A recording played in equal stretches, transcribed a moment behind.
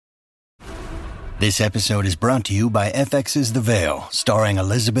This episode is brought to you by FX's The Veil, starring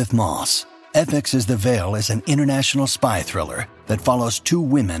Elizabeth Moss. FX's The Veil is an international spy thriller that follows two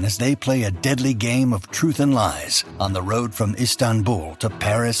women as they play a deadly game of truth and lies on the road from Istanbul to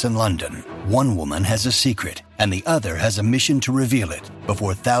Paris and London. One woman has a secret, and the other has a mission to reveal it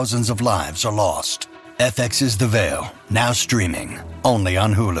before thousands of lives are lost. FX's The Veil, now streaming, only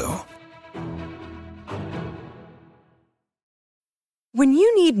on Hulu. When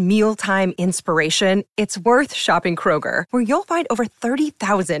you need mealtime inspiration, it's worth shopping Kroger, where you'll find over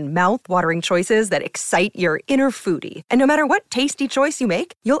 30,000 mouth-watering choices that excite your inner foodie. And no matter what tasty choice you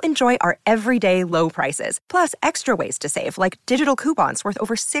make, you'll enjoy our everyday low prices, plus extra ways to save, like digital coupons worth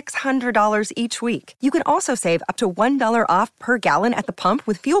over $600 each week. You can also save up to $1 off per gallon at the pump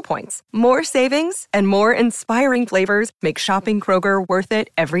with fuel points. More savings and more inspiring flavors make shopping Kroger worth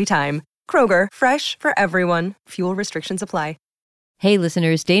it every time. Kroger, fresh for everyone. Fuel restrictions apply. Hey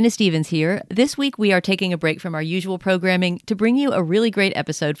listeners, Dana Stevens here. This week we are taking a break from our usual programming to bring you a really great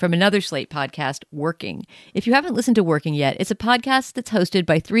episode from another Slate podcast, Working. If you haven't listened to Working yet, it's a podcast that's hosted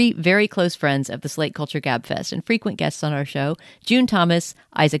by three very close friends of the Slate Culture Gabfest and frequent guests on our show, June Thomas,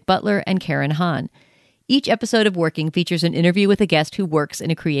 Isaac Butler, and Karen Hahn. Each episode of Working features an interview with a guest who works in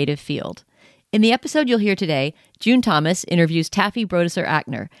a creative field. In the episode you'll hear today, June Thomas interviews Taffy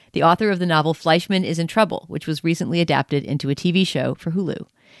Brodesser-Akner, the author of the novel Fleischman is in Trouble, which was recently adapted into a TV show for Hulu.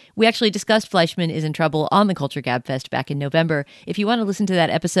 We actually discussed Fleischman is in Trouble on the Culture Gabfest back in November. If you want to listen to that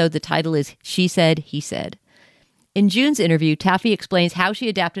episode, the title is She Said, He Said. In June's interview, Taffy explains how she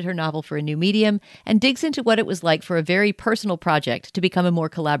adapted her novel for a new medium and digs into what it was like for a very personal project to become a more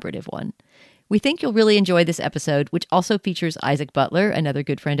collaborative one. We think you'll really enjoy this episode, which also features Isaac Butler, another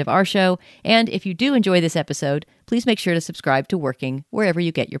good friend of our show. And if you do enjoy this episode, please make sure to subscribe to Working wherever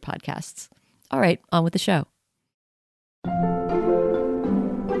you get your podcasts. All right, on with the show.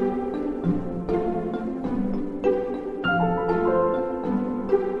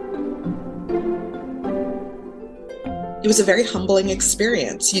 It was a very humbling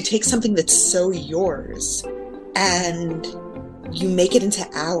experience. You take something that's so yours and you make it into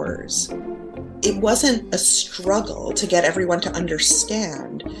ours. It wasn't a struggle to get everyone to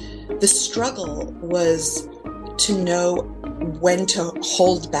understand. The struggle was to know when to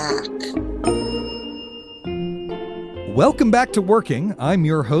hold back. Welcome back to Working. I'm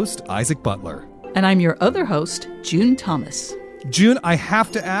your host, Isaac Butler. And I'm your other host, June Thomas. June, I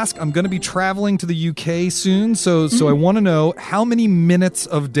have to ask, I'm going to be traveling to the UK soon, so I want to know, how many minutes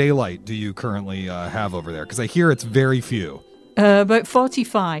of daylight do you currently have over there? Because I hear it's very few. About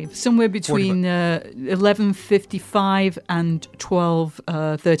 45, somewhere between 11:55 and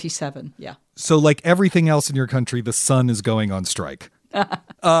 12:37. Yeah. So like everything else in your country, the sun is going on strike.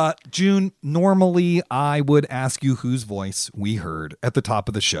 June, normally I would ask you whose voice we heard at the top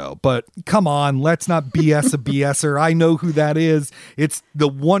of the show, but come on, let's not BS a BSer. I know who that is. It's the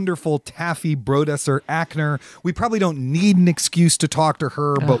wonderful Taffy Brodesser-Akner. We probably don't need an excuse to talk to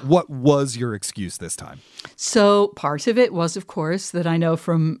her, but what was your excuse this time? So part of it was, of course, that I know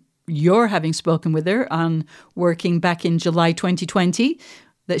from your having spoken with her on Working back in July 2020,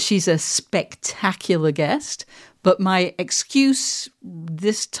 that she's a spectacular guest. But my excuse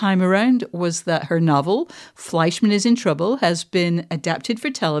this time around was that her novel, Fleischman is in Trouble, has been adapted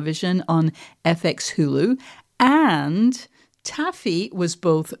for television on FX Hulu, and Taffy was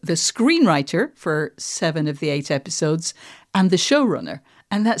both the screenwriter for 7 of the 8 episodes and the showrunner.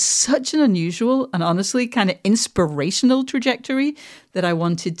 And that's such an unusual and honestly kind of inspirational trajectory that I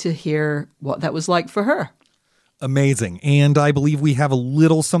wanted to hear what that was like for her. Amazing. And I believe we have a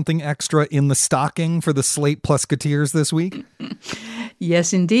little something extra in the stocking for the Slate Plusketeers this week.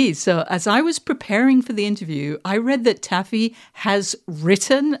 Yes, indeed. So as I was preparing for the interview, I read that Taffy has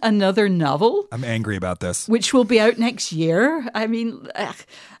written another novel. I'm angry about this. Which will be out next year. I mean,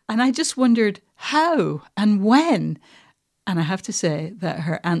 and I just wondered how and when. And I have to say that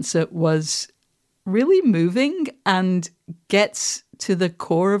her answer was really moving and gets to the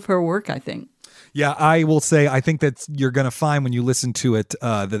core of her work, I think. Yeah, I will say, I think that you're going to find when you listen to it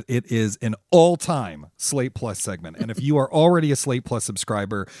that it is an all-time Slate Plus segment. And if you are already a Slate Plus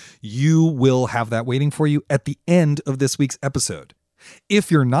subscriber, you will have that waiting for you at the end of this week's episode. If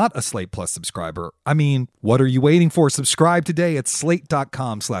you're not a Slate Plus subscriber, I mean, what are you waiting for? Subscribe today at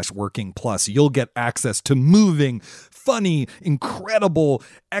slate.com/workingplus. You'll get access to moving, funny, incredible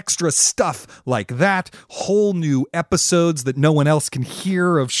extra stuff like that. Whole new episodes that no one else can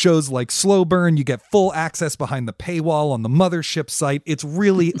hear of shows like Slow Burn. You get full access behind the paywall on the Mothership site. It's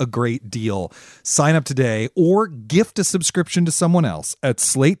really a great deal. Sign up today or gift a subscription to someone else at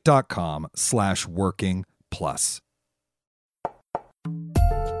slate.com/workingplus.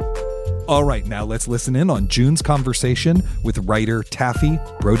 All right, now let's listen in on June's conversation with writer Taffy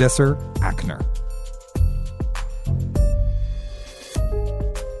Brodesser-Akner.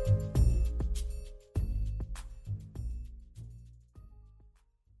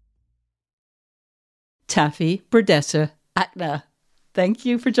 Taffy Brodesser-Akner, thank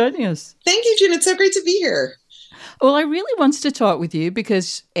you for joining us. Thank you, June. It's so great to be here. Well, I really wanted to talk with you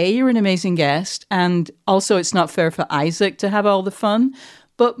because A, you're an amazing guest, and also it's not fair for Isaac to have all the fun,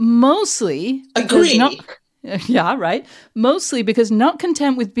 but mostly... Agree. Yeah, right. Mostly because not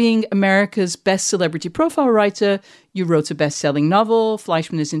content with being America's best celebrity profile writer, you wrote a best-selling novel,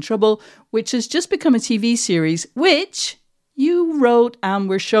 Fleischman is in Trouble, which has just become a TV series, which you wrote and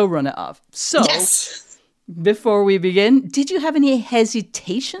were showrunner of. So, yes. Before we begin, did you have any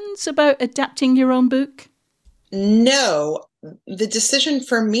hesitations about adapting your own book? No. The decision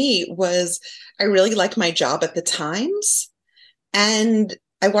for me was I really like my job at the Times, and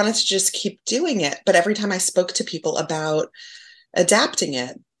I wanted to just keep doing it. But every time I spoke to people about adapting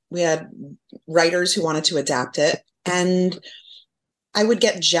it, we had writers who wanted to adapt it, and I would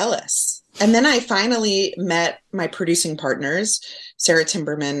get jealous. And then I finally met my producing partners, Sarah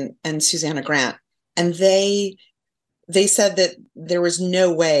Timberman and Susanna Grant, and they said that there was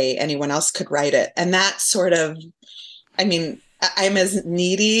no way anyone else could write it. And that sort of, I mean, I'm as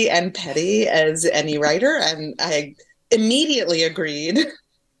needy and petty as any writer, and I immediately agreed.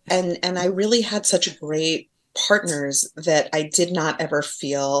 And I really had such great partners that I did not ever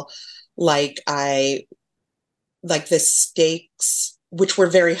feel like the stakes, which were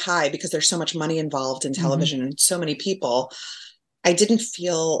very high because there's so much money involved in television and so many people, I didn't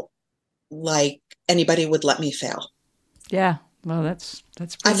feel like anybody would let me fail. Yeah, well, that's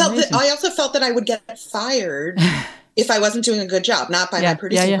I felt amazing. that I also felt that I would get fired if I wasn't doing a good job, not by my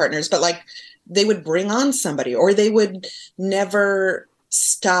producing partners, but like they would bring on somebody, or they would never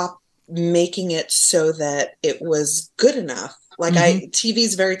stop making it so that it was good enough. Like TV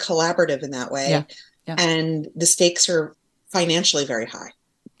is very collaborative in that way, and the stakes are financially very high.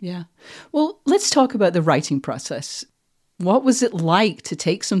 Yeah. Well, let's talk about the writing process. What was it like to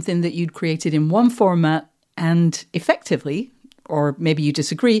take something that you'd created in one format and effectively, or maybe you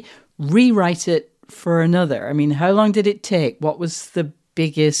disagree, rewrite it for another? I mean, how long did it take? What was the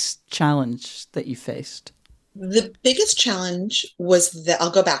biggest challenge that you faced? The biggest challenge was that,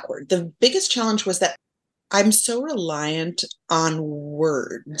 I'll go backward. The biggest challenge was that I'm so reliant on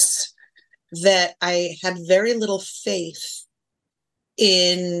words that I had very little faith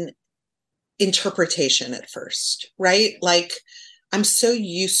in interpretation at first, right? Like I'm so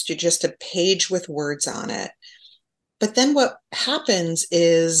used to just a page with words on it. But then what happens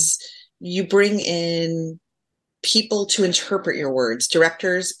is you bring in people to interpret your words,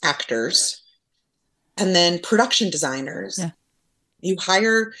 directors, actors, and then production designers. Yeah. You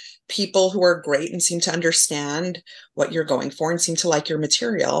hire people who are great and seem to understand what you're going for and seem to like your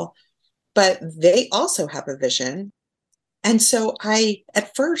material, but they also have a vision. And so I,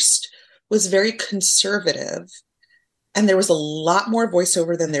 at first, was very conservative, and there was a lot more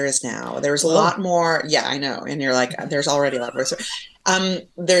voiceover than there is now. There was a lot more. Yeah, I know. And you're like, there's already a lot of voiceover.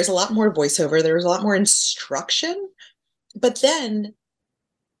 There's a lot more voiceover. There was a lot more instruction. But then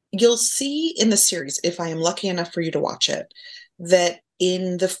you'll see in the series, if I am lucky enough for you to watch it, that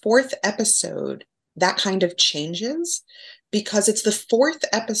in the 4th episode, that kind of changes, because it's the 4th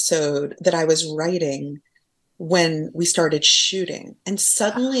episode that I was writing when we started shooting. And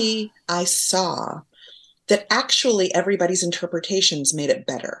suddenly I saw that actually everybody's interpretations made it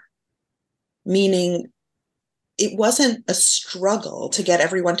better. Meaning it wasn't a struggle to get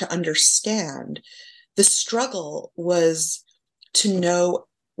everyone to understand. The struggle was to know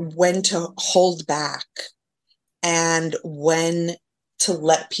when to hold back and when to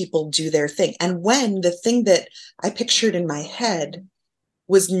let people do their thing. And when the thing that I pictured in my head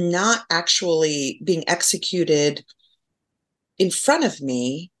was not actually being executed in front of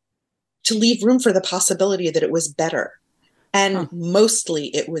me, to leave room for the possibility that it was better. And mostly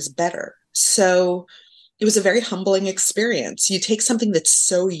it was better. So it was a very humbling experience. You take something that's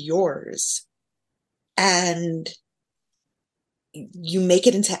so yours and you make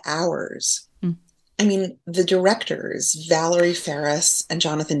it into ours. I mean, the directors, Valerie Faris and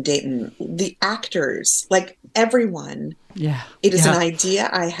Jonathan Dayton, the actors, like everyone. Yeah. It is an idea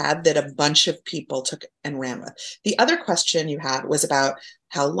I had that a bunch of people took and ran with. The other question you had was about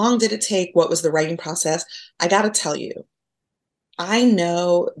how long did it take? What was the writing process? I got to tell you, I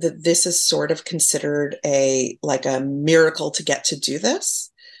know that this is sort of considered a miracle to get to do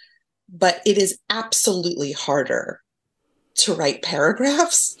this, but it is absolutely harder to write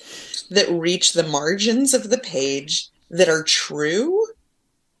paragraphs that reach the margins of the page, that are true,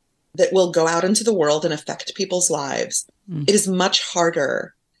 that will go out into the world and affect people's lives, it is much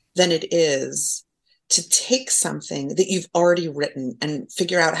harder than it is to take something that you've already written and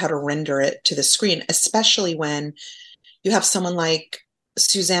figure out how to render it to the screen, especially when you have someone like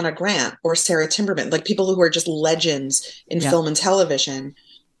Susanna Grant or Sarah Timberman, like people who are just legends in film and television,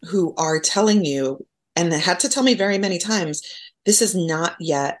 who are telling you, and they had to tell me very many times, this is not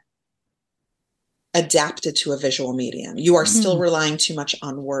yet adapted to a visual medium. You are still relying too much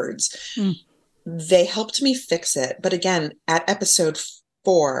on words. They helped me fix it. But again, at episode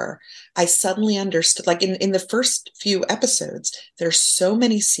 4, I suddenly understood, like in the first few episodes, there's so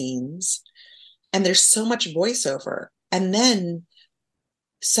many scenes and there's so much voiceover. And then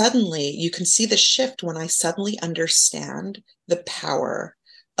suddenly you can see the shift when I suddenly understand the power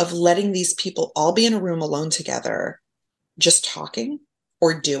of letting these people all be in a room alone together, just talking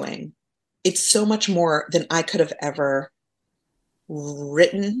or doing. It's so much more than I could have ever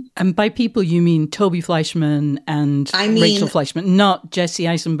written. And by people, you mean Toby Fleischman and Rachel Fleischman, not Jesse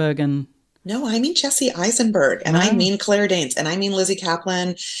Eisenberg and... No, I mean Jesse Eisenberg, and I mean Claire Danes, and I mean Lizzie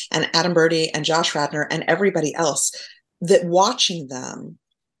Kaplan, and Adam Birdie, and Josh Radnor, and everybody else. That watching them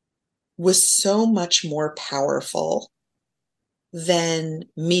was so much more powerful than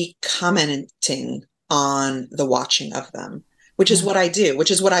me commenting on the watching of them, which is what I do, which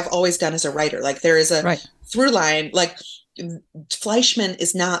is what I've always done as a writer. Like there is a through line, like Fleischman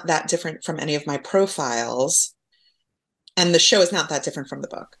is not that different from any of my profiles, and the show is not that different from the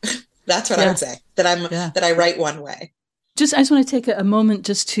book. That's what I would say, that I write one way. I just want to take a moment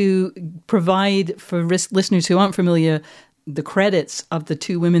just to provide for listeners who aren't familiar the credits of the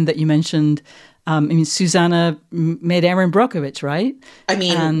 2 women that you mentioned. I mean, Susanna made Erin Brockovich, right? I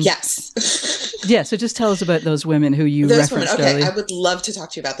mean, yes. Yeah, so just tell us about those women who you referenced earlier. I would love to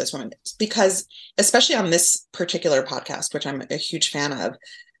talk to you about this woman, because especially on this particular podcast, which I'm a huge fan of,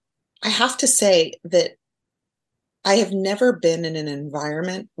 I have to say that I have never been in an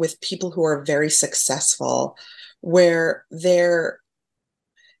environment with people who are very successful where their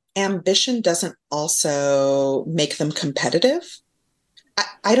ambition doesn't also make them competitive.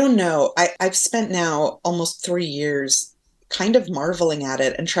 I don't know. I've spent now almost 3 years kind of marveling at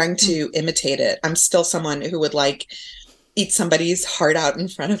it and trying to imitate it. I'm still someone who would like eat somebody's heart out in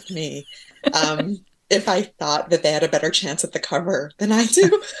front of me if I thought that they had a better chance at the cover than I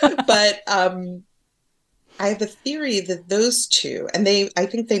do. But I have a theory that those 2, and I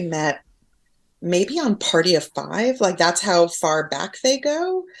think they met maybe on Party of 5, like that's how far back they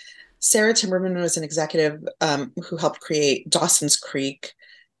go. Sarah Timberman was an executive who helped create Dawson's Creek,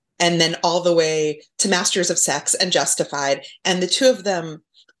 and then all the way to Masters of Sex and Justified. And the 2 of them,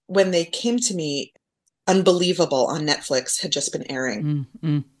 when they came to me, Unbelievable on Netflix had just been airing.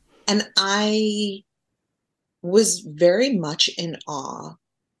 And I was very much in awe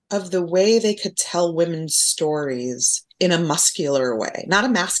of the way they could tell women's stories in a muscular way, not a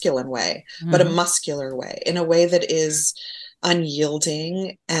masculine way, but a muscular way, in a way that is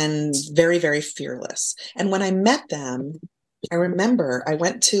unyielding and very, very fearless. And when I met them, I remember I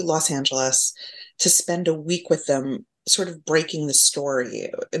went to Los Angeles to spend a week with them, sort of breaking the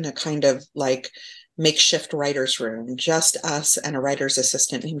story in a kind of like makeshift writer's room, just us and a writer's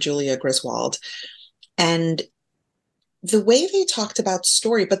assistant named Julia Griswold. And the way they talked about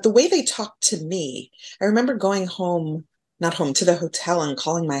story, but the way they talked to me, I remember going to the hotel and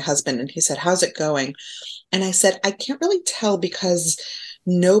calling my husband, and he said, "How's it going?" And I said, "I can't really tell because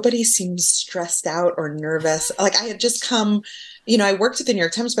nobody seems stressed out or nervous." Like I had just come, I worked at the New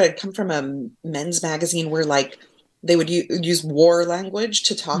York Times, but I'd come from a men's magazine where like they would use war language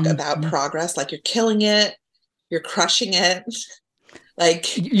to talk about progress. Like, you're killing it, you're crushing it.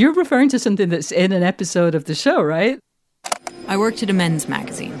 Like, you're referring to something that's in an episode of the show, right? I worked at a men's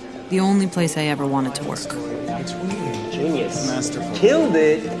magazine, the only place I ever wanted to work. Genius. Masterful. Killed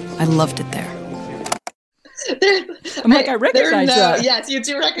it. I loved it there. I recognize that. Yes, you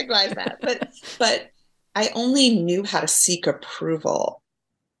do recognize that. But I only knew how to seek approval.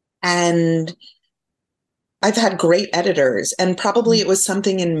 And I've had great editors, and probably it was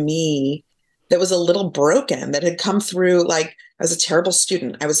something in me that was a little broken, that had come through. Like, I was a terrible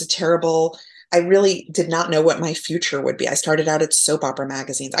student. I really did not know what my future would be. I started out at soap opera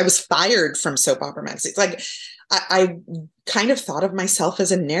magazines. I was fired from soap opera magazines. Like, I kind of thought of myself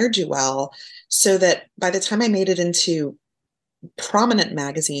as a ne'er-do-well, so that by the time I made it into prominent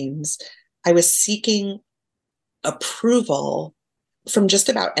magazines, I was seeking approval from just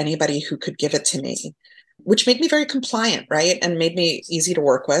about anybody who could give it to me, which made me very compliant, right? And made me easy to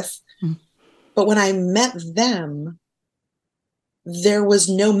work with. But when I met them, there was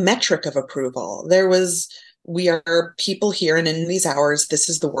no metric of approval. There was we are people here, and in these hours, this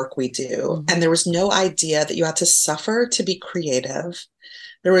is the work we do. Mm-hmm. And there was no idea that you had to suffer to be creative.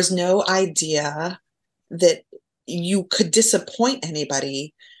 There was no idea that you could disappoint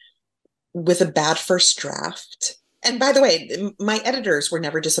anybody with a bad first draft. And by the way, my editors were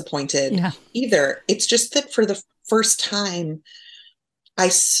never disappointed either. It's just that for the first time, I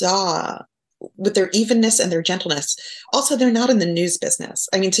saw with their evenness and their gentleness. Also, they're not in the news business.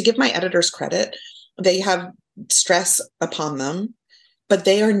 I mean, to give my editors credit, they have stress upon them, but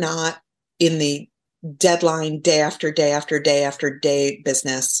they are not in the deadline day after day after day after day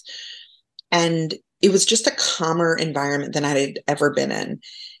business. And it was just a calmer environment than I had ever been in.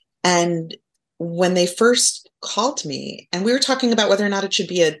 And when they first called me, and we were talking about whether or not it should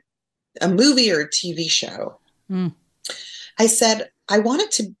be a movie or a TV show, I said, I want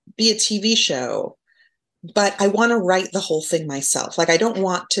it to be a TV show, but I want to write the whole thing myself. Like, I don't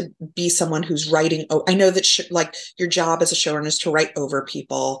want to be someone who's writing. Oh, I know that like your job as a showrunner is to write over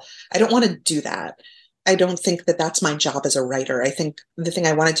people. I don't want to do that. I don't think that that's my job as a writer. I think the thing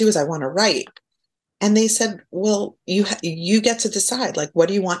I want to do is I want to write. And they said, well, you get to decide, like, what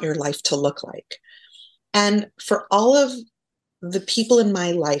do you want your life to look like? And for all of the people in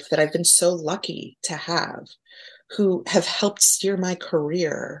my life that I've been so lucky to have, who have helped steer my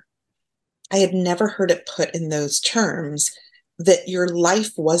career, I had never heard it put in those terms, that your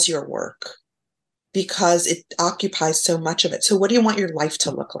life was your work, because it occupies so much of it. So what do you want your life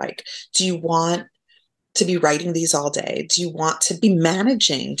to look like? Do you want to be writing these all day? Do you want to be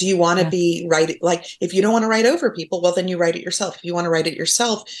managing? Do you want to be writing? Like, if you don't want to write over people, well, then you write it yourself. If you want to write it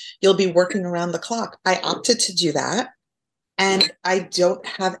yourself, you'll be working around the clock. I opted to do that. And I don't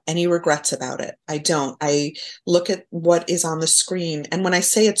have any regrets about it. I don't. I look at what is on the screen. And when I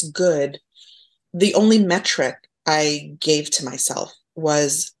say it's good, the only metric I gave to myself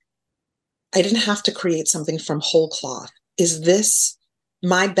was, I didn't have to create something from whole cloth. Is this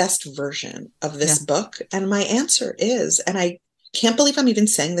my best version of this book? And my answer is, and I can't believe I'm even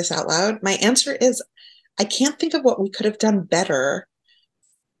saying this out loud, my answer is, I can't think of what we could have done better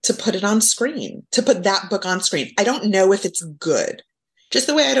to put it on screen, to put that book on screen. I don't know if it's good, just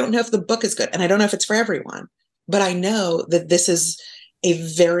the way I don't know if the book is good, and I don't know if it's for everyone, but I know that this is a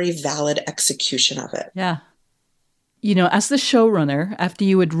very valid execution of it. Yeah. You know, as the showrunner, after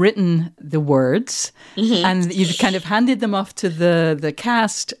you had written the words and you'd kind of handed them off to the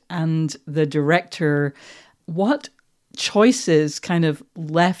cast and the director, what choices kind of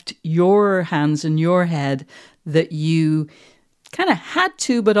left your hands and your head that you kind of had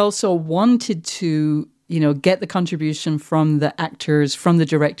to, but also wanted to, you know, get the contribution from the actors, from the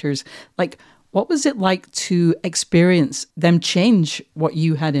directors? Like, what was it like to experience them change what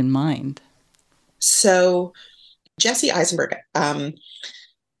you had in mind? So Jesse Eisenberg,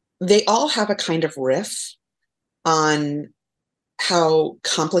 they all have a kind of riff on how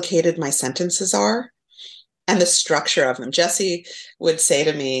complicated my sentences are and the structure of them. Jesse would say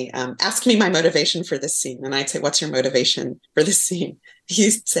to me, ask me my motivation for this scene. And I'd say, what's your motivation for this scene?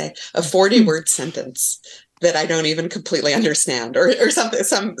 He'd say, a 40-word sentence that I don't even completely understand, or something,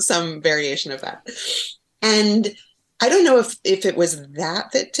 some variation of that. And I don't know if it was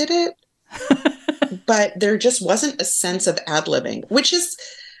that did it, but there just wasn't a sense of ad-libbing, which is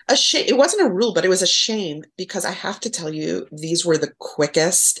a shame. It wasn't a rule, but it was a shame, because I have to tell you, these were the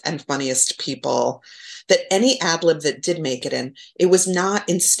quickest and funniest people. That any ad-lib that did make it in, it was not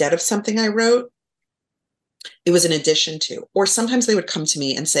instead of something I wrote, it was in addition to. Or sometimes they would come to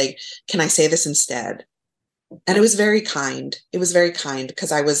me and say, can I say this instead? And it was very kind. It was very kind,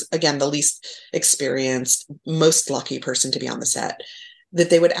 because I was, again, the least experienced, most lucky person to be on the set, that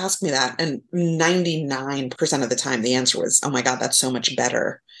they would ask me that. And 99% of the time, the answer was, oh my God, that's so much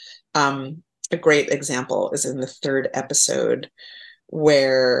better. A great example is in the 3rd episode,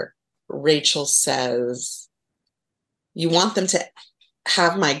 where Rachel says, you want them to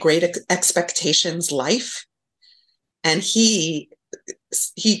have my great expectations life? And he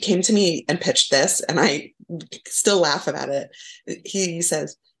came to me and pitched this, and I still laugh about it. He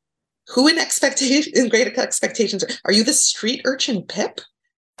says, who in great expectations, are you the street urchin Pip?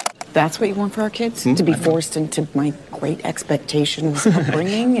 That's what you want for our kids? To be forced into my great expectations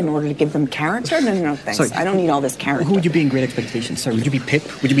upbringing in order to give them character? No, thanks. Sorry, I don't need all this character. Who would you be in Great Expectations? Sorry, would you be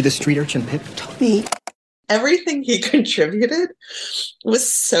Pip? Would you be the street urchin Pip? Toby. Everything he contributed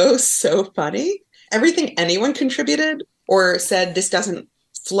was so funny. Everything anyone contributed or said, this doesn't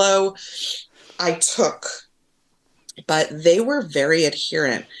flow, I took. But they were very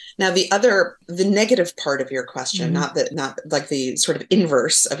adherent. Now, the negative part of your question, not like the sort of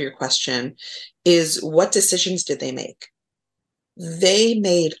inverse of your question, is what decisions did they make? They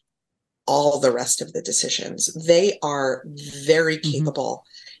made all the rest of the decisions. They are very capable,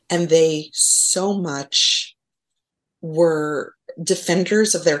 and they so much were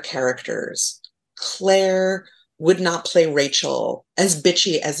defenders of their characters. Claire would not play Rachel as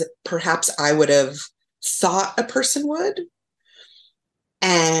bitchy as perhaps I would have thought a person would.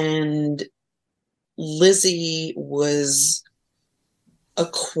 And Lizzie was a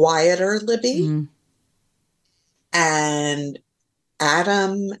quieter Libby. And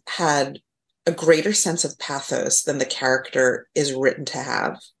Adam had a greater sense of pathos than the character is written to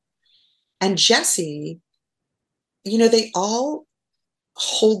have. And Jesse, you know, they all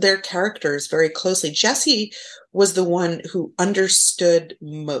hold their characters very closely. Jesse was the one who understood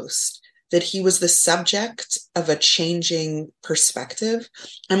most that he was the subject of a changing perspective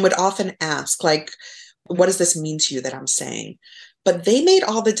and would often ask, like, what does this mean to you that I'm saying? But they made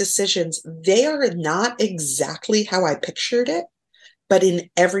all the decisions. They are not exactly how I pictured it, but in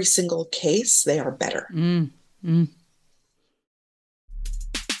every single case, they are better.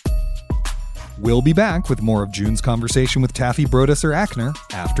 We'll be back with more of June's conversation with Taffy Brodesser-Akner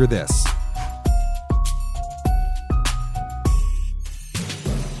after this.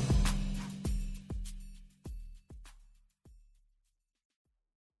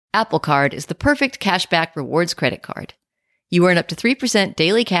 Apple Card is the perfect cashback rewards credit card. You earn up to 3%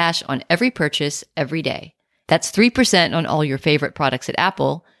 daily cash on every purchase every day. That's 3% on all your favorite products at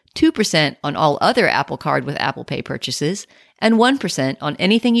Apple, 2% on all other Apple Card with Apple Pay purchases, and 1% on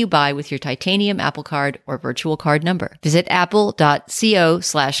anything you buy with your titanium Apple Card or virtual card number. Visit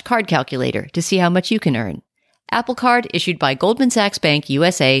apple.co/card calculator to see how much you can earn. Apple Card issued by Goldman Sachs Bank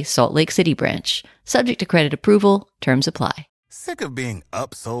USA, Salt Lake City branch. Subject to credit approval. Terms apply. Sick of being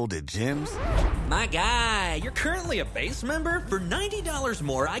upsold at gyms? My guy, you're currently a base member? For $90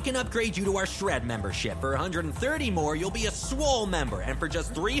 more, I can upgrade you to our Shred membership. For $130 more, you'll be a Swole member. And for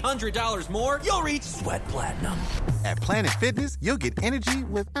just $300 more, you'll reach Sweat Platinum. At Planet Fitness, you'll get energy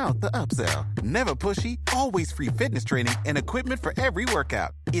without the upsell. Never pushy, always free fitness training and equipment for every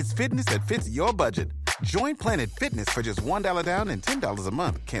workout. It's fitness that fits your budget. Join Planet Fitness for just $1 down and $10 a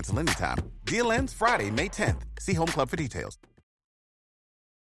month. Cancel anytime. Deal ends Friday, May 10th. See Home Club for details.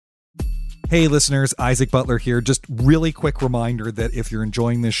 Hey listeners, Isaac Butler here. Just really quick reminder that if you're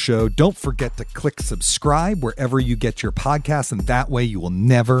enjoying this show, don't forget to click subscribe wherever you get your podcasts, and that way you will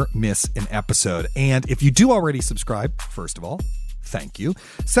never miss an episode. And if you do already subscribe, first of all, thank you.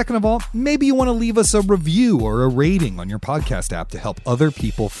 Second of all, maybe you want to leave us a review or a rating on your podcast app to help other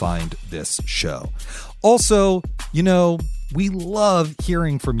people find this show. Also, you know, we love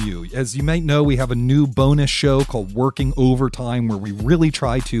hearing from you. As you might know, we have a new bonus show called Working Overtime, where we really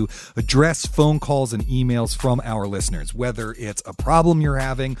try to address phone calls and emails from our listeners, whether it's a problem you're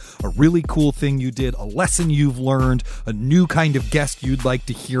having, a really cool thing you did, a lesson you've learned, a new kind of guest you'd like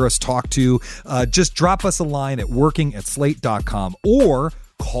to hear us talk to. Just drop us a line at working@slate.com or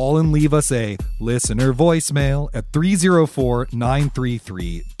call and leave us a listener voicemail at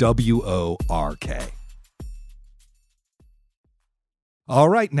 304-933-WORK. All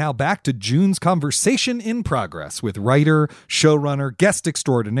right, now back to June's conversation in progress with writer, showrunner, guest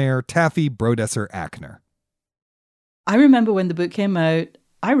extraordinaire, Taffy Brodesser-Akner. I remember when the book came out,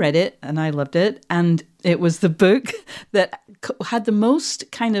 I read it and I loved it. And it was the book that had the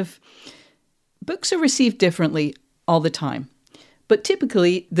most kind of... Books are received differently all the time. But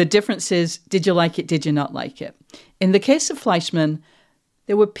typically, the difference is, did you like it, did you not like it? In the case of Fleischman,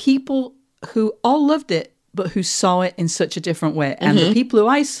 there were people who all loved it, but who saw it in such a different way. And the people who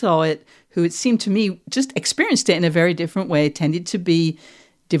I saw it, who it seemed to me just experienced it in a very different way, tended to be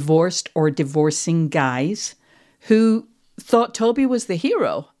divorced or divorcing guys who thought Toby was the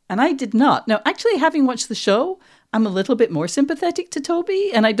hero. And I did not. Now, actually, having watched the show, I'm a little bit more sympathetic to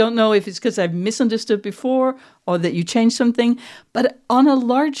Toby. And I don't know if it's because I've misunderstood before or that you changed something. But on a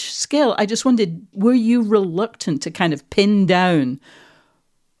large scale, I just wondered, were you reluctant to kind of pin down,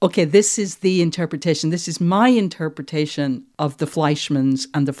 okay, this is the interpretation. This is my interpretation of the Fleischmans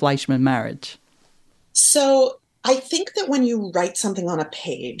and the Fleischman marriage? So I think that when you write something on a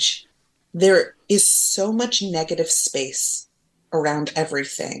page, there is so much negative space around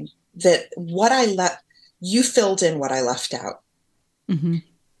everything that you filled in what I left out. Mm-hmm.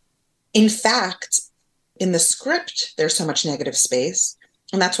 In fact, in the script, there's so much negative space.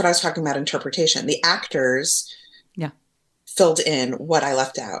 And that's what I was talking about, interpretation. The actors filled in what I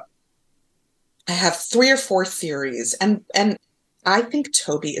left out. I have 3 or 4 theories, and I think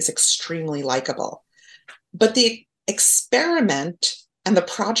Toby is extremely likable. But the experiment and the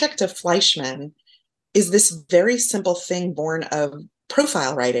project of Fleischman is this very simple thing born of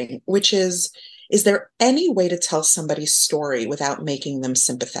profile writing, which is there any way to tell somebody's story without making them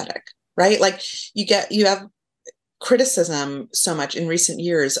sympathetic, right? Like you have criticism so much in recent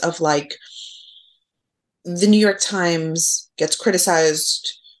years of like the New York Times gets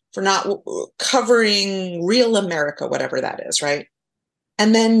criticized for not covering real America, whatever that is, right?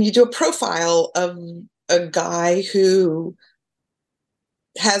 And then you do a profile of a guy who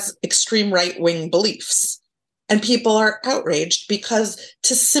has extreme right-wing beliefs, and people are outraged because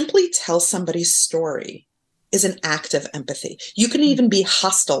to simply tell somebody's story is an act of empathy. You can even be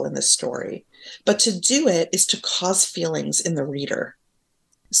hostile in the story, but to do it is to cause feelings in the reader.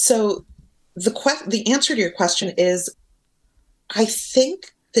 So the answer to your question is, I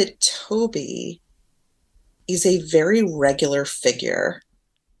think that Toby is a very regular figure.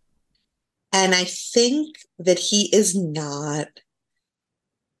 And I think that he is not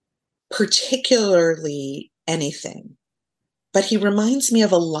particularly anything, but he reminds me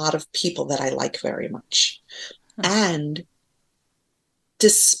of a lot of people that I like very much. And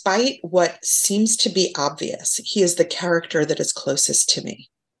despite what seems to be obvious, he is the character that is closest to me.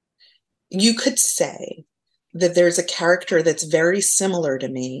 You could say that there's a character that's very similar to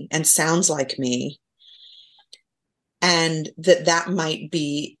me and sounds like me, and that might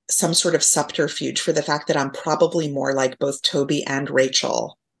be some sort of subterfuge for the fact that I'm probably more like both Toby and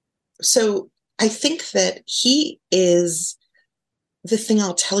Rachel. So I think that he is, the thing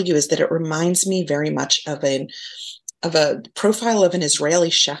I'll tell you is that it reminds me very much of a profile of an Israeli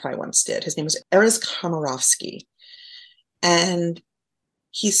chef I once did. His name was Erez Komarovsky. And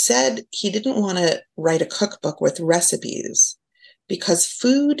he said he didn't want to write a cookbook with recipes because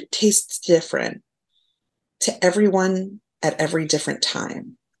food tastes different to everyone at every different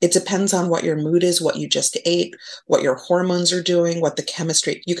time. It depends on what your mood is, what you just ate, what your hormones are doing, what the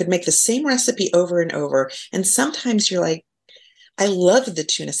chemistry. You could make the same recipe over and over. And sometimes you're like, I love the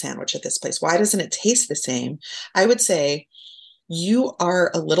tuna sandwich at this place. Why doesn't it taste the same? I would say you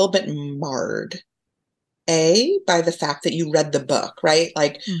are a little bit marred, by the fact that you read the book, right?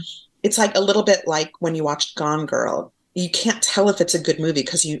 Like, it's like a little bit like when you watched Gone Girl. You can't tell if it's a good movie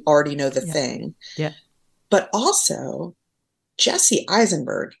because you already know the thing. Yeah. But also, Jesse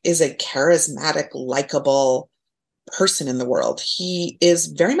Eisenberg is a charismatic, likable person in the world. He is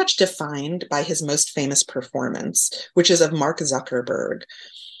very much defined by his most famous performance, which is of Mark Zuckerberg.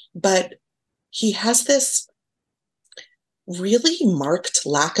 But he has this really marked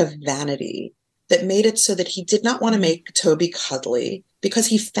lack of vanity that made it so that he did not want to make Toby cuddly because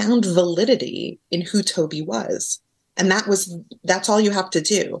he found validity in who Toby was. And that's all you have to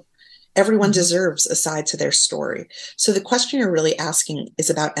do. Everyone deserves a side to their story. So the question you're really asking is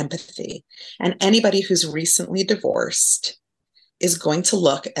about empathy. And anybody who's recently divorced is going to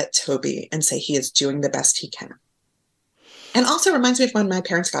look at Toby and say he is doing the best he can. And also reminds me of when my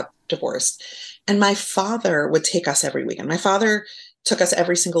parents got divorced. And my father would take us every weekend. My father took us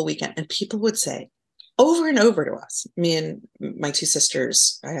every single weekend. And people would say over and over to us, me and my two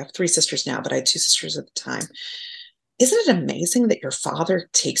sisters, I have 3 sisters now, but I had 2 sisters at the time. Isn't it amazing that your father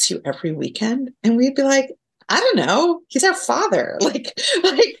takes you every weekend? And we'd be like, I don't know. He's our father. Like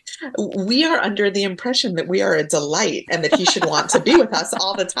we are under the impression that we are a delight and that he should want to be with us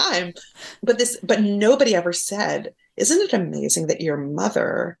all the time. But nobody ever said, isn't it amazing that your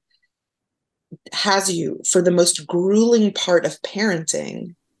mother has you for the most grueling part of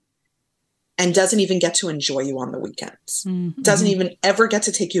parenting and doesn't even get to enjoy you on the weekends, doesn't even ever get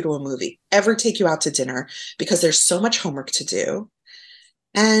to take you to a movie, ever take you out to dinner because there's so much homework to do.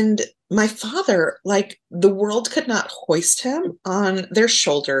 And my father, like, the world could not hoist him on their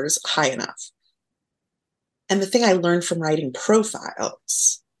shoulders high enough. And the thing I learned from writing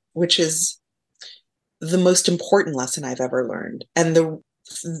profiles, which is the most important lesson I've ever learned, and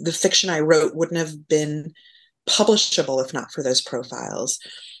the fiction I wrote wouldn't have been publishable if not for those profiles,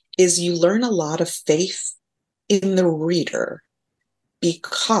 is you learn a lot of faith in the reader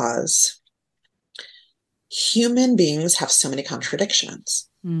because human beings have so many contradictions.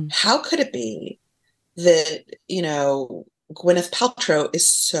 How could it be that, Gwyneth Paltrow is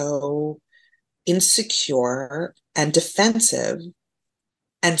so insecure and defensive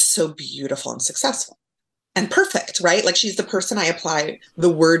and so beautiful and successful and perfect, right? Like, she's the person I apply the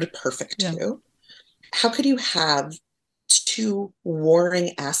word perfect to. How could you have 2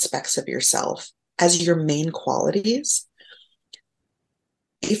 warring aspects of yourself as your main qualities?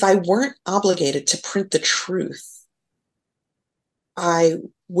 If I weren't obligated to print the truth, I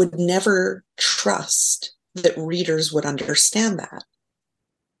would never trust that readers would understand that.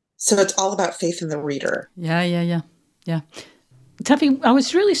 So it's all about faith in the reader. Yeah. Taffy, I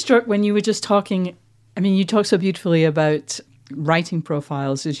was really struck when you were just talking. I mean, you talk so beautifully about writing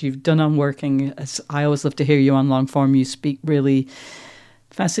profiles as you've done on Working. As I always love to hear you on long form. You speak really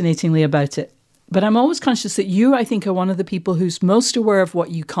fascinatingly about it. But I'm always conscious that you, I think, are one of the people who's most aware of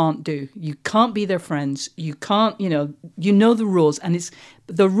what you can't do. You can't be their friends. You can't, you know the rules. And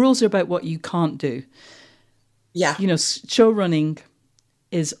the rules are about what you can't do. Yeah. Show running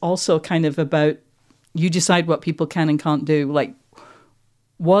is also kind of about, you decide what people can and can't do. Like,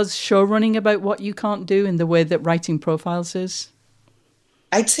 was show running about what you can't do in the way that writing profiles is?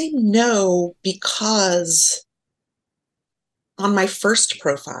 I'd say no, because on my first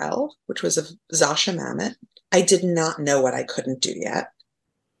profile, which was of Zasha Mamet, I did not know what I couldn't do yet.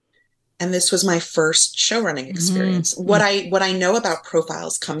 And this was my first show running experience. Mm-hmm. What I know about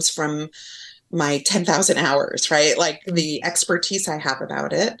profiles comes from my 10,000 hours, right? Like the expertise I have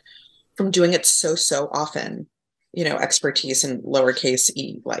about it from doing it so often, expertise in lowercase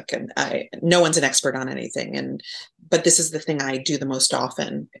e, no one's an expert on anything. But this is the thing I do the most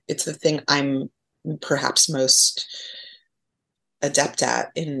often. It's the thing I'm perhaps most adept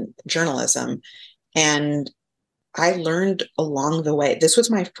at in journalism. And I learned along the way. This was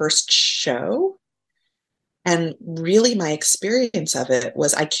my first show. And really my experience of it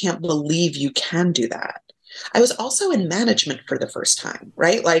was, I can't believe you can do that. I was also in management for the first time,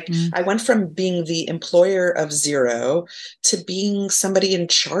 right? I went from being the employer of Zero to being somebody in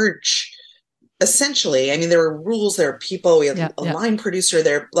charge, essentially. I mean, there were rules, there were people, we had a line producer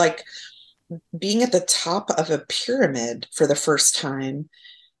there, being at the top of a pyramid for the first time.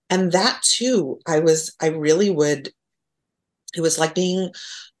 And that too, it was like being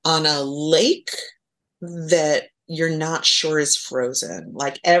on a lake that you're not sure is frozen.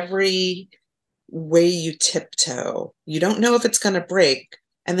 Like every way you tiptoe, you don't know if it's going to break.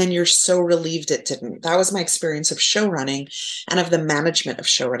 And then you're so relieved it didn't. That was my experience of show running and of the management of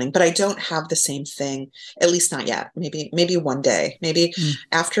show running. But I don't have the same thing, at least not yet. Maybe one day, maybe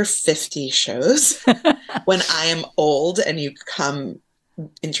after 50 shows, when I am old and you come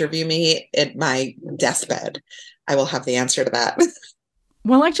interview me at my deathbed, I will have the answer to that.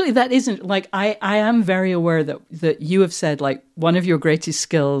 Well, actually, that isn't I am very aware that you have said one of your greatest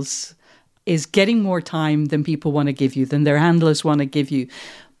skills is getting more time than people want to give you, than their handlers want to give you.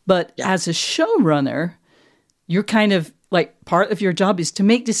 But as a showrunner, you're kind of part of your job is to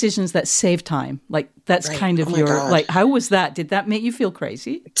make decisions that save time. That's right. Kind of your, God. How was that? Did that make you feel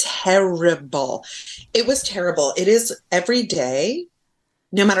crazy? Terrible. It was terrible. It is every day,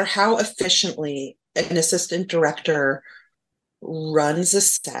 no matter how efficiently an assistant director runs a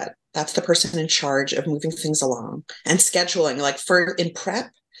set, that's the person in charge of moving things along and scheduling. In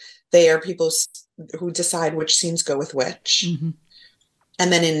prep, they are people who decide which scenes go with which. Mm-hmm.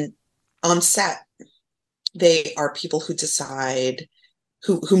 And then on set, they are people who decide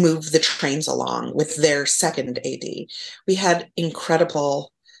who move the trains along with their second AD. We had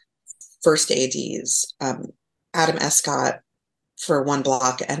incredible first ADs, Adam Escott for one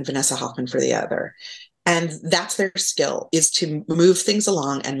block and Vanessa Hoffman for the other. And that's their skill, is to move things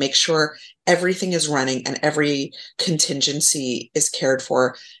along and make sure everything is running and every contingency is cared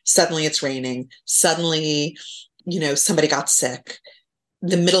for. Suddenly it's raining. Suddenly, somebody got sick.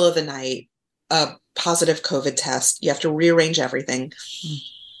 The middle of the night, a positive COVID test. You have to rearrange everything.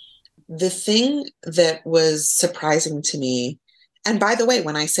 The thing that was surprising to me, and by the way,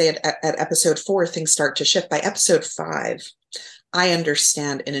 when I say at episode 4, things start to shift. By episode 5, I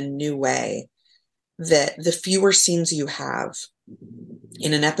understand in a new way that the fewer scenes you have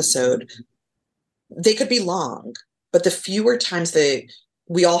in an episode, they could be long, but the fewer times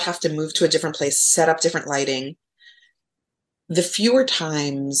we all have to move to a different place, set up different lighting, the fewer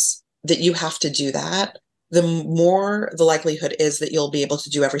times that you have to do that, the more the likelihood is that you'll be able to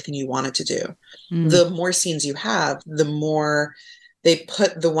do everything you wanted to do. The more scenes you have, the more they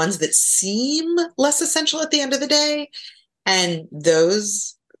put the ones that seem less essential at the end of the day, and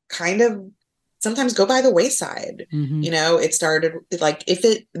those kind of sometimes go by the wayside. Mm-hmm. It started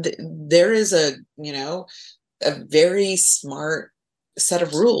there is a very smart set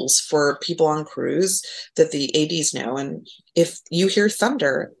of rules for people on crews that the ADs know. And if you hear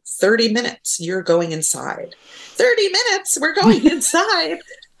thunder, 30 minutes, you're going inside. 30 minutes, we're going inside.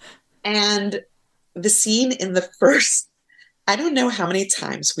 And the scene in the first, I don't know how many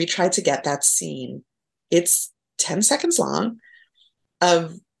times we tried to get that scene. It's 10 seconds long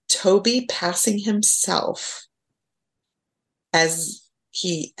of Toby passing himself as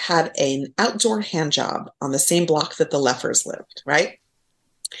he had an outdoor hand job on the same block that the Leffers lived, right?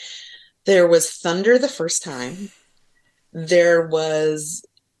 There was thunder the first time. There was,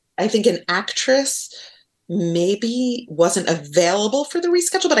 I think, an actress maybe wasn't available for the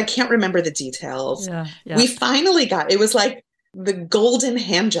reschedule, but I can't remember the details. Yeah. We finally got, it was like the golden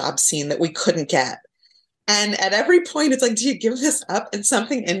hand job scene that we couldn't get. And at every point, it's like, do you give this up? And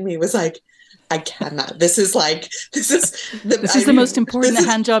something in me was like, I cannot. This is the most important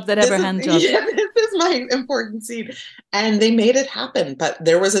hand job that ever hand job. Yeah, this is my important scene. And they made it happen. But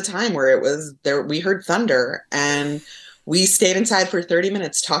there was a time where it was there. We heard thunder and we stayed inside for 30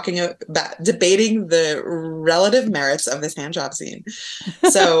 minutes talking about debating the relative merits of this hand job scene.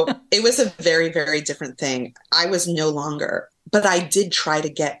 So it was a very, very different thing. I was no longer, but I did try to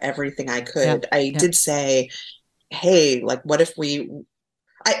get everything I could. I did say, hey, like, what if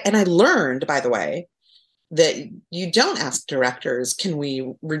I learned, by the way, that you don't ask directors, can we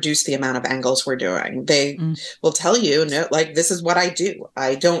reduce the amount of angles we're doing? They will tell you, no, like, this is what I do.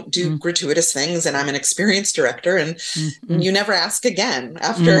 I don't do gratuitous things, and I'm an experienced director, and you never ask again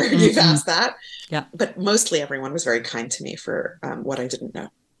after you've asked that. Yeah. But mostly everyone was very kind to me for what I didn't know.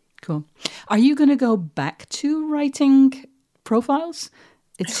 Cool. Are you going to go back to writing profiles?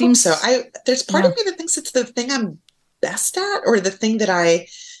 It seems so. There's part of me that thinks it's the thing I'm best at, or the thing that I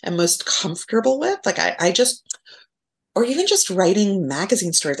am most comfortable with. Like or even just writing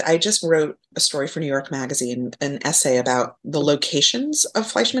magazine stories. I just wrote a story for New York Magazine, an essay about the locations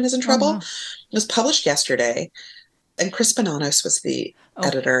of Fleischman Is in Trouble. It was published yesterday, and Chris Bonanos was the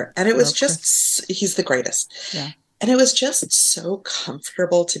editor, and it was he's the greatest. Yeah. And it was just so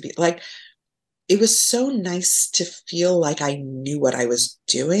comfortable to be like, it was so nice to feel like I knew what I was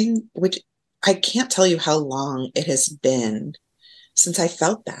doing, which I can't tell you how long it has been since I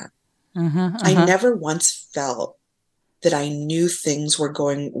felt that. I never once felt that I knew things were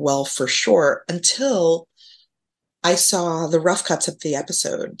going well for sure until I saw the rough cuts of the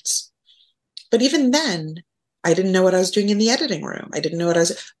episodes. But even then, I didn't know what I was doing in the editing room. I didn't know what I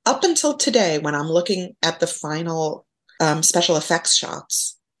was, up until today when I'm looking at the final special effects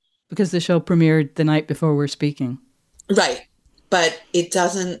shots. Because the show premiered the night before we're speaking. Right. But it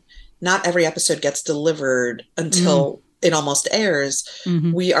doesn't, not every episode gets delivered until it almost airs.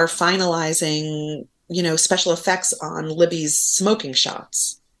 We are finalizing, special effects on Libby's smoking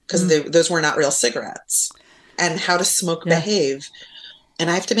shots, because those were not real cigarettes, and how to smoke behave. And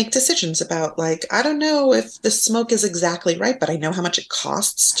I have to make decisions about, like, I don't know if the smoke is exactly right, but I know how much it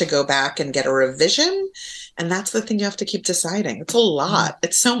costs to go back and get a revision. And that's the thing you have to keep deciding. It's a lot.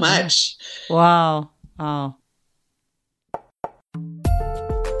 It's so much. Wow.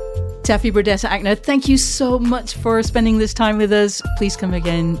 Taffy Burdetta Ackner, thank you so much for spending this time with us. Please come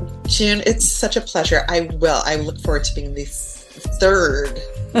again. June, it's such a pleasure. I will. I look forward to being the third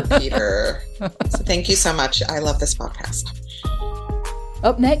repeater. So thank you so much. I love this podcast.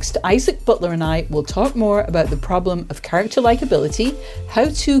 Up next, Isaac Butler and I will talk more about the problem of character likability, how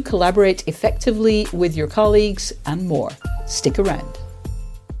to collaborate effectively with your colleagues, and more. Stick around.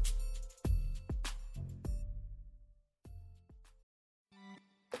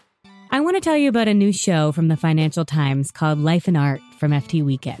 I want to tell you about a new show from the Financial Times called Life and Art from FT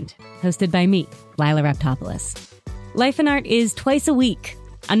Weekend, hosted by me, Lila Raptopoulos. Life and Art is twice a week.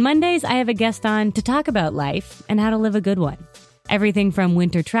 On Mondays, I have a guest on to talk about life and how to live a good one. Everything from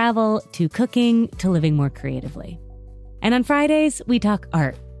winter travel to cooking to living more creatively. And on Fridays, we talk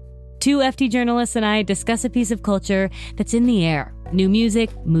art. Two FT journalists and I discuss a piece of culture that's in the air, new music,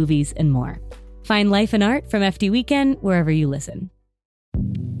 movies, and more. Find Life and Art from FT Weekend wherever you listen.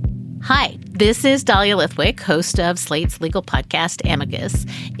 Hi, this is Dahlia Lithwick, host of Slate's legal podcast, Amicus.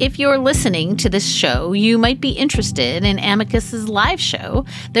 If you're listening to this show, you might be interested in Amicus's live show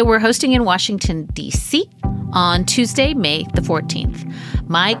that we're hosting in Washington, D.C. on Tuesday, May the 14th.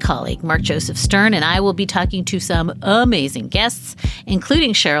 My colleague, Mark Joseph Stern, and I will be talking to some amazing guests,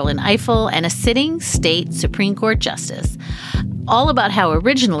 including Sherrilyn Ifill and a sitting state Supreme Court justice, all about how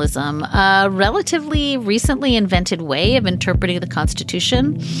originalism, a relatively recently invented way of interpreting the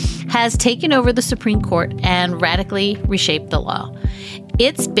Constitution, has taken over the Supreme Court and radically reshaped the law.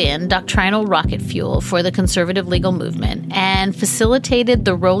 It's been doctrinal rocket fuel for the conservative legal movement and facilitated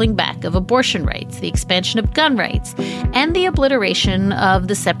the rolling back of abortion rights, the expansion of gun rights, and the obliteration of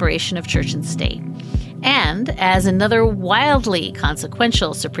the separation of church and state. And as another wildly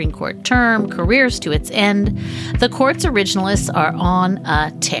consequential Supreme Court term careers to its end, the court's originalists are on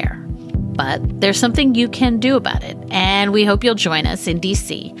a tear. But there's something you can do about it, and we hope you'll join us in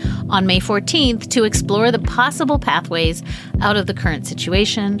D.C. on May 14th to explore the possible pathways out of the current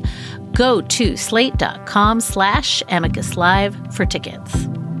situation. Go to slate.com/Amicus Live for tickets.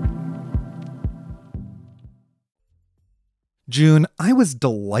 June, I was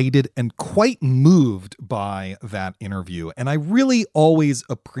delighted and quite moved by that interview. And I really always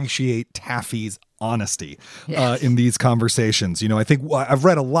appreciate Taffy's honesty in these conversations. You know, I think I've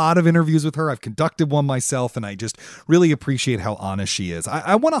read a lot of interviews with her. I've conducted one myself, and I just really appreciate how honest she is.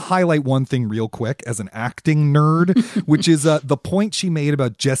 I want to highlight one thing real quick as an acting nerd, which is the point she made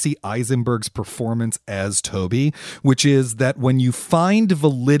about Jesse Eisenberg's performance as Toby, which is that when you find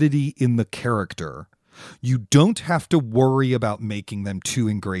validity in the character, you don't have to worry about making them too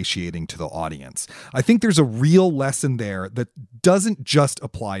ingratiating to the audience. I think there's a real lesson there that doesn't just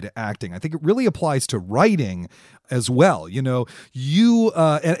apply to acting. I think it really applies to writing as well. You know,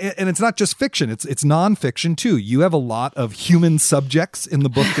 and it's not just fiction, it's nonfiction too. You have a lot of human subjects in the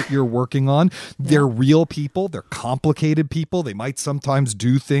book that you're working on. They're real people. They're complicated people. They might sometimes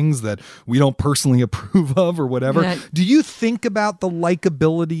do things that we don't personally approve of or whatever. Yeah. Do you think about the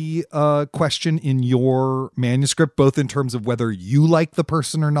likability question in your manuscript, both in terms of whether you like the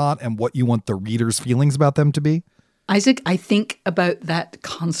person or not and what you want the reader's feelings about them to be? Isaac, I think about that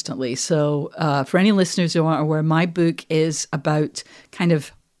constantly. So for any listeners who aren't aware, my book is about kind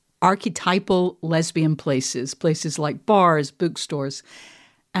of archetypal lesbian places like bars, bookstores.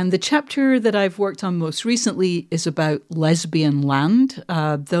 And the chapter that I've worked on most recently is about lesbian land.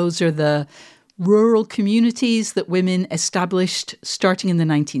 Those are the rural communities that women established starting in the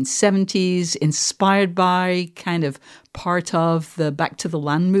 1970s, inspired by, kind of part of the Back to the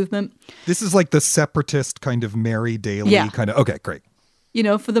Land movement. This is like the separatist kind of Mary Daly kind of, okay, great. You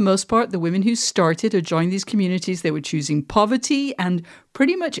know, for the most part, the women who started or joined these communities, they were choosing poverty and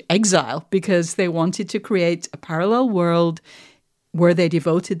pretty much exile because they wanted to create a parallel world where they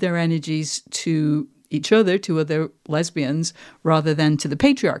devoted their energies to each other, to other lesbians, rather than to the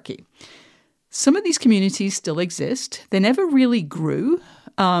patriarchy. Some of these communities still exist. They never really grew.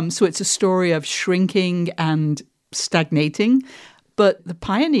 So it's a story of shrinking and stagnating. But the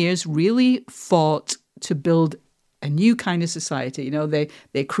pioneers really fought to build a new kind of society. You know,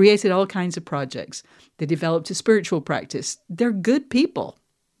 they created all kinds of projects. They developed a spiritual practice. They're good people.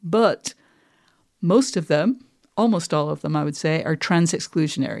 But most of them, almost all of them, I would say, are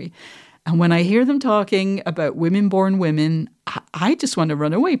trans-exclusionary. And when I hear them talking about women-born women, I just want to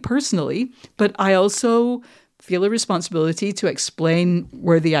run away personally. But I also feel a responsibility to explain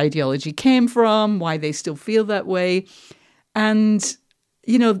where the ideology came from, why they still feel that way. And,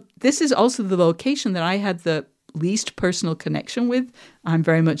 you know, this is also the location that I had the least personal connection with. I'm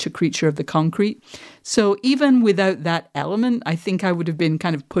very much a creature of the concrete. So even without that element, I think I would have been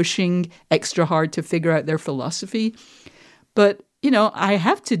kind of pushing extra hard to figure out their philosophy. But you know, I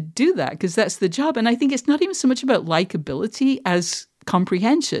have to do that because that's the job. And I think it's not even so much about likability as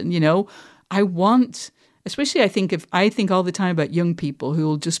comprehension. You know, I want, especially I think all the time about young people who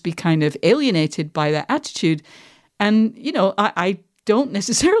will just be kind of alienated by that attitude. And, you know, I don't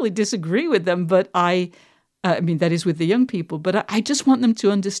necessarily disagree with them, but I mean, that is with the young people, but I just want them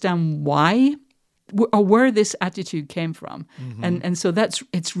to understand why or where this attitude came from. Mm-hmm. And so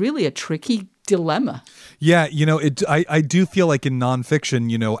it's really a tricky dilemma. Yeah, you know, I do feel like in nonfiction,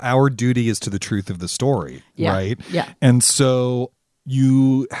 you know, our duty is to the truth of the story, right? Yeah. And so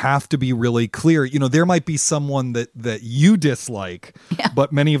you have to be really clear. You know, there might be someone that you dislike,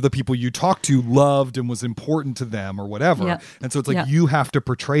 but many of the people you talk to loved and was important to them or whatever. Yeah. And so it's like you have to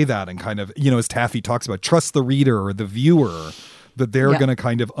portray that and kind of, you know, as Taffy talks about, trust the reader or the viewer that they're going to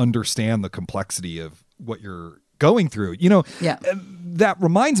kind of understand the complexity of what you're going through. You know, that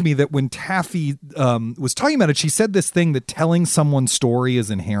reminds me that when Taffy was talking about it, she said this thing that telling someone's story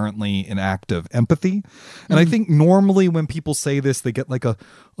is inherently an act of empathy. And I think normally when people say this, they get like a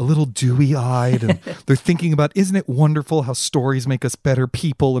little dewy-eyed and they're thinking about, isn't it wonderful how stories make us better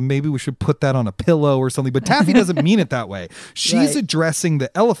people and maybe we should put that on a pillow or something. But Taffy doesn't mean it that way. She's addressing the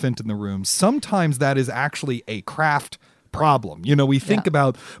elephant in the room. Sometimes that is actually a craft problem. You know, we think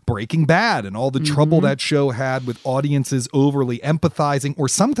about Breaking Bad and all the trouble that show had with audiences overly empathizing or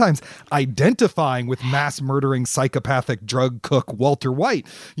sometimes identifying with mass murdering psychopathic drug cook Walter White.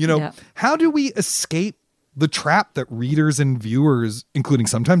 You know, how do we escape the trap that readers and viewers, including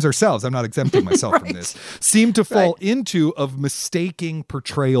sometimes ourselves, I'm not exempting myself from this, seem to fall into of mistaking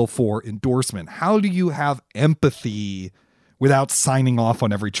portrayal for endorsement? How do you have empathy without signing off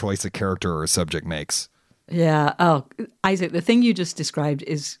on every choice a character or a subject makes? Yeah. Oh, Isaac, the thing you just described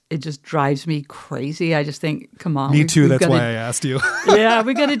it just drives me crazy. I just think, come on. Me too. That's why I asked you. Yeah,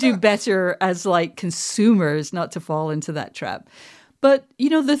 we got to do better as like consumers not to fall into that trap. But, you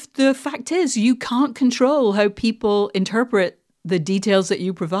know, the fact is you can't control how people interpret the details that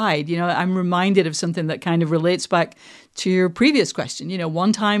you provide. You know, I'm reminded of something that kind of relates back to your previous question,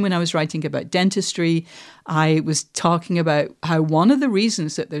 one time when I was writing about dentistry, I was talking about how one of the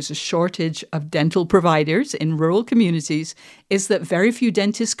reasons that there's a shortage of dental providers in rural communities is that very few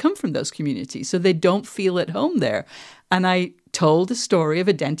dentists come from those communities, so they don't feel at home there. And I told the story of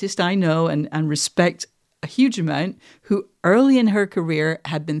a dentist I know and respect a huge amount, who early in her career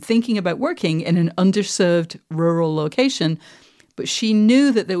had been thinking about working in an underserved rural location. But she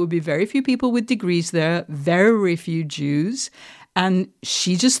knew that there would be very few people with degrees there, very few Jews. And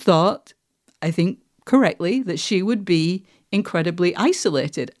she just thought, I think correctly, that she would be incredibly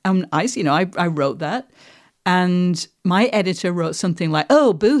isolated. And I wrote that. And my editor wrote something like,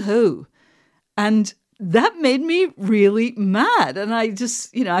 "Oh, boo-hoo." And that made me really mad. And I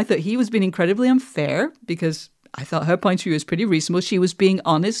just, I thought he was being incredibly unfair, because I thought her point of view was pretty reasonable. She was being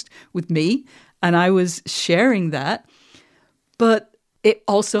honest with me, and I was sharing that. But it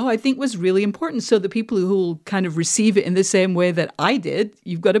also, I think, was really important. So the people who will kind of receive it in the same way that I did,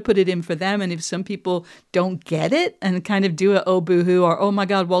 you've got to put it in for them. And if some people don't get it and kind of do it, oh, boo-hoo, or, oh, my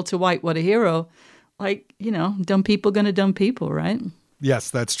God, Walter White, what a hero. Like, dumb people going to dumb people, right?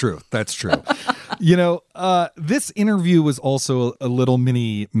 Yes, that's true. That's true. This interview was also a little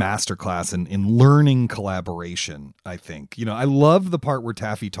mini masterclass in learning collaboration, I think. I love the part where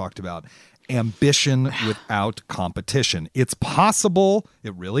Taffy talked about ambition without competition. It's possible,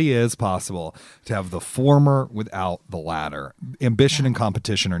 it really is possible, to have the former without the latter. Ambition and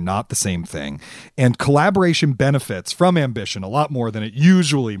competition are not the same thing. And collaboration benefits from ambition a lot more than it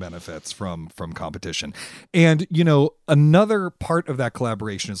usually benefits from competition. And, another part of that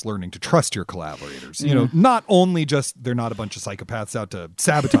collaboration is learning to trust your collaborators. Not only just they're not a bunch of psychopaths out to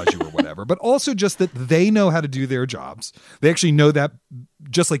sabotage you or whatever, but also just that they know how to do their jobs. They actually know that,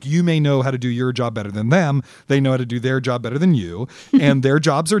 just like you may know how to do your job better than them, they know how to do their job better than you, and their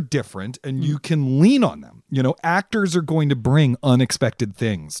jobs are different, and you can lean on them. Actors are going to bring unexpected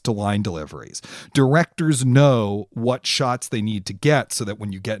things to line deliveries. Directors know what shots they need to get so that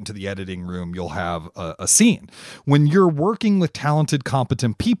when you get into the editing room, you'll have a scene. When you're working with talented,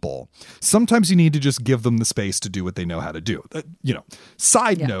 competent people, sometimes you need to just give them the space to do what they know how to do.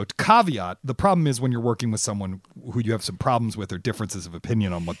 Side note, caveat, the problem is when you're working with someone who you have some problems with or differences of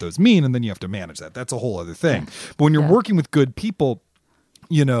opinion on what those mean, and then you have to manage that. That's a whole other thing. But when you're working with good people,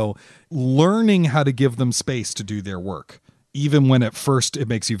 learning how to give them space to do their work, even when at first it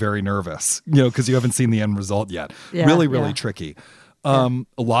makes you very nervous, because you haven't seen the end result yet. Really tricky. A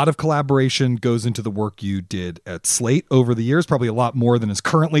lot of collaboration goes into the work you did at Slate over the years, probably a lot more than is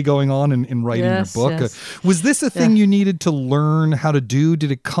currently going on in writing your book. Was this a thing you needed to learn how to do?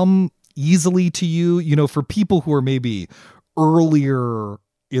 Did it come easily to you? For people who are maybe earlier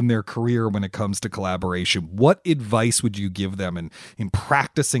in their career when it comes to collaboration, what advice would you give them in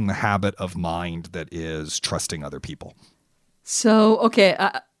practicing the habit of mind that is trusting other people? So, okay,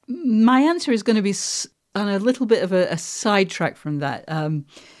 my answer is going to be on a little bit of a sidetrack from that.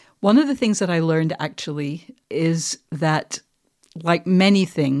 One of the things that I learned actually is that, like many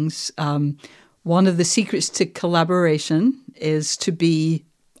things, one of the secrets to collaboration is to be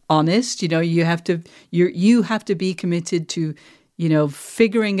honest. You have to be committed to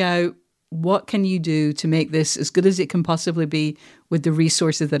figuring out what can you do to make this as good as it can possibly be with the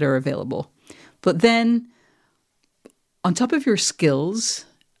resources that are available. But then on top of your skills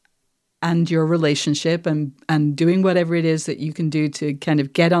and your relationship and doing whatever it is that you can do to kind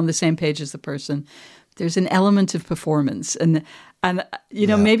of get on the same page as the person, there's an element of performance. And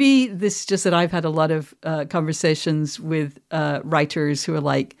maybe this is just that I've had a lot of conversations with writers who are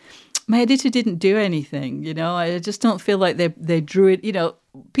like, my editor didn't do anything, I just don't feel like they drew it.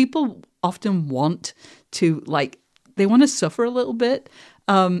 People often want to, they want to suffer a little bit.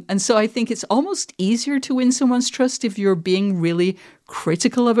 And so I think it's almost easier to win someone's trust if you're being really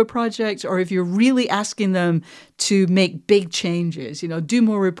critical of a project, or if you're really asking them to make big changes, do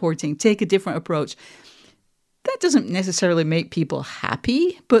more reporting, take a different approach. That doesn't necessarily make people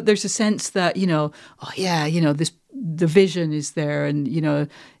happy, but there's a sense that, the vision is there, and,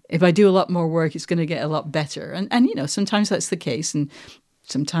 if I do a lot more work, it's going to get a lot better. And sometimes that's the case. And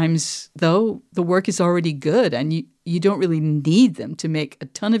sometimes, though, the work is already good and you don't really need them to make a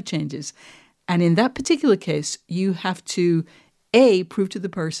ton of changes. And in that particular case, you have to, prove to the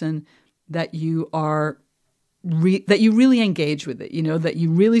person that you are that you really engage with it, that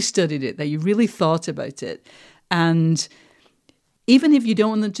you really studied it, that you really thought about it. And even if you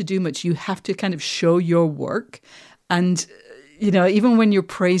don't want them to do much, you have to kind of show your work. And even when you're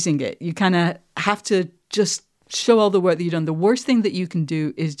praising it, you kind of have to just show all the work that you've done. The worst thing that you can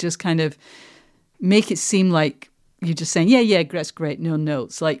do is just kind of make it seem like you're just saying, yeah, that's great, no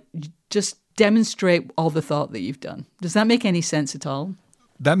notes. Like, just demonstrate all the thought that you've done. Does that make any sense at all?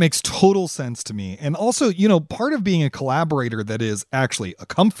 That makes total sense to me. And also, part of being a collaborator that is actually a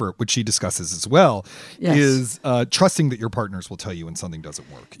comfort, which she discusses as well, is trusting that your partners will tell you when something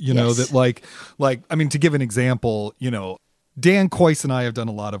doesn't work. You know, that to give an example, Dan Kois and I have done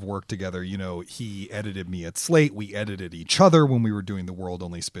a lot of work together. He edited me at Slate. We edited each other when we were doing The World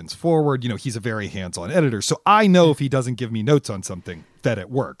Only Spins Forward. He's a very hands-on editor. So I know if he doesn't give me notes on something, that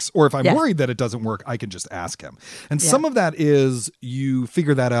it works. Or if I'm worried that it doesn't work, I can just ask him. And some of that is you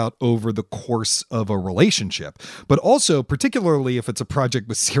figure that out over the course of a relationship. But also, particularly if it's a project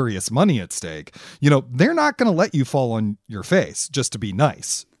with serious money at stake, they're not going to let you fall on your face just to be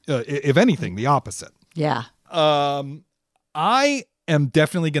nice. If anything, the opposite. Yeah. I am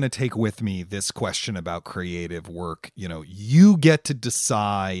definitely going to take with me this question about creative work. You get to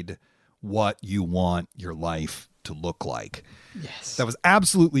decide what you want your life to look like. Yes. That was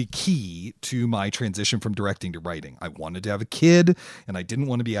absolutely key to my transition from directing to writing. I wanted to have a kid and I didn't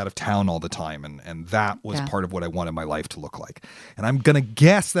want to be out of town all the time. And that was part of what I wanted my life to look like. And I'm going to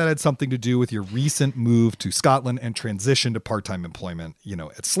guess that had something to do with your recent move to Scotland and transition to part-time employment,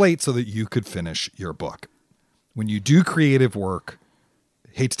 at Slate so that you could finish your book. When you do creative work,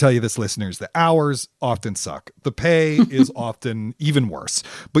 hate to tell you this, listeners, the hours often suck. The pay is often even worse.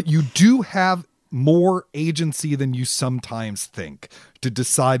 But you do have more agency than you sometimes think to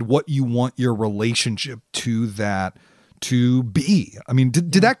decide what you want your relationship to that to be. I mean,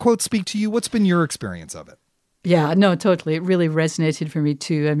 did that quote speak to you? What's been your experience of it? Yeah, no, totally. It really resonated for me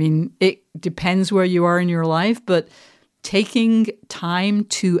too. I mean, it depends where you are in your life, but taking time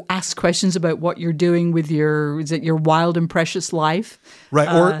to ask questions about what you're doing with your wild and precious life.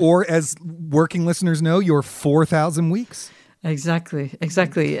 Right. Or as working listeners know, your 4,000 weeks. Exactly.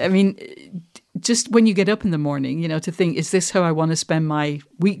 I mean, just when you get up in the morning, to think, is this how I want to spend my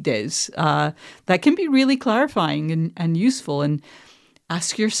weekdays? That can be really clarifying and useful. And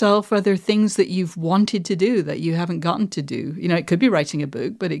ask yourself, are there things that you've wanted to do that you haven't gotten to do? It could be writing a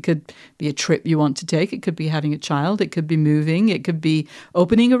book, but it could be a trip you want to take. It could be having a child. It could be moving. It could be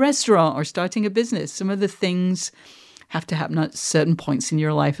opening a restaurant or starting a business. Some of the things have to happen at certain points in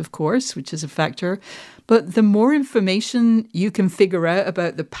your life, of course, which is a factor. But the more information you can figure out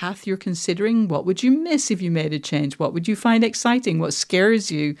about the path you're considering, what would you miss if you made a change? What would you find exciting? What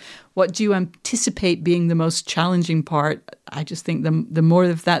scares you? What do you anticipate being the most challenging part? I just think the more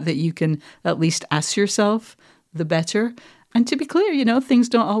of that you can at least ask yourself, the better. And to be clear, things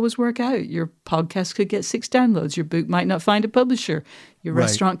don't always work out. Your podcast could get 6 downloads. Your book might not find a publisher. Your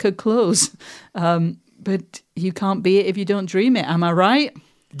restaurant could close. But you can't be it if you don't dream it. Am I right?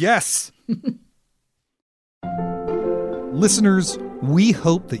 Yes. Listeners, we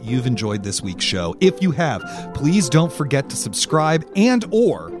hope that you've enjoyed this week's show. If you have, please don't forget to subscribe and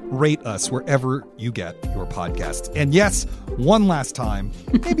or rate us wherever you get your podcasts. And yes, one last time,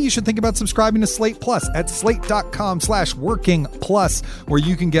 maybe you should think about subscribing to Slate Plus at slate.com/working plus, where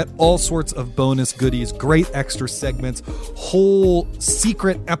you can get all sorts of bonus goodies, great extra segments, whole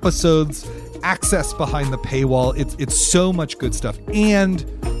secret episodes, access behind the paywall. It's so much good stuff. And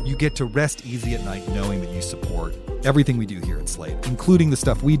you get to rest easy at night knowing that you support everything we do here at Slate, including the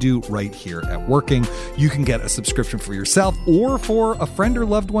stuff we do right here at Working. You can get a subscription for yourself or for a friend or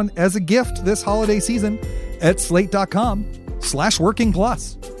loved one as a gift this holiday season at slate.com/working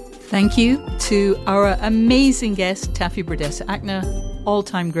plus. Thank you to our amazing guest, Taffy Berdessa-Akner,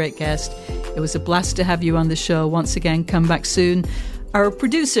 all-time great guest. It was a blast to have you on the show. Once again, come back soon. Our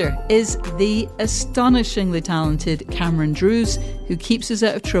producer is the astonishingly talented Cameron Drews, who keeps us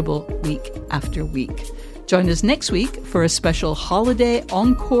out of trouble week after week. Join us next week for a special holiday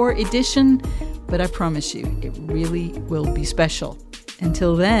encore edition, but I promise you, it really will be special.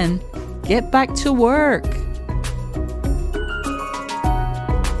 Until then, get back to work.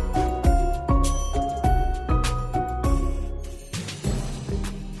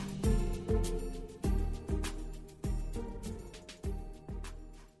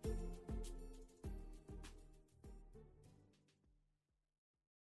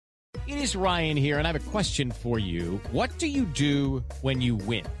 It is Ryan here, and I have a question for you. What do you do when you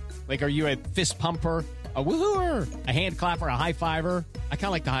win? Like, are you a fist pumper, a woo-hooer, a hand clapper, a high fiver? I kind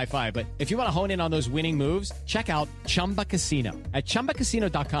of like the high five, but if you want to hone in on those winning moves, check out Chumba Casino. At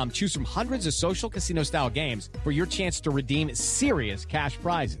ChumbaCasino.com, choose from hundreds of social casino-style games for your chance to redeem serious cash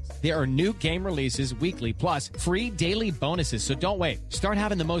prizes. There are new game releases weekly, plus free daily bonuses. So don't wait. Start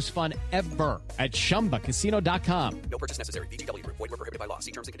having the most fun ever at ChumbaCasino.com. No purchase necessary. VGW Group. Void where prohibited by law.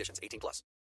 See terms and conditions. 18+.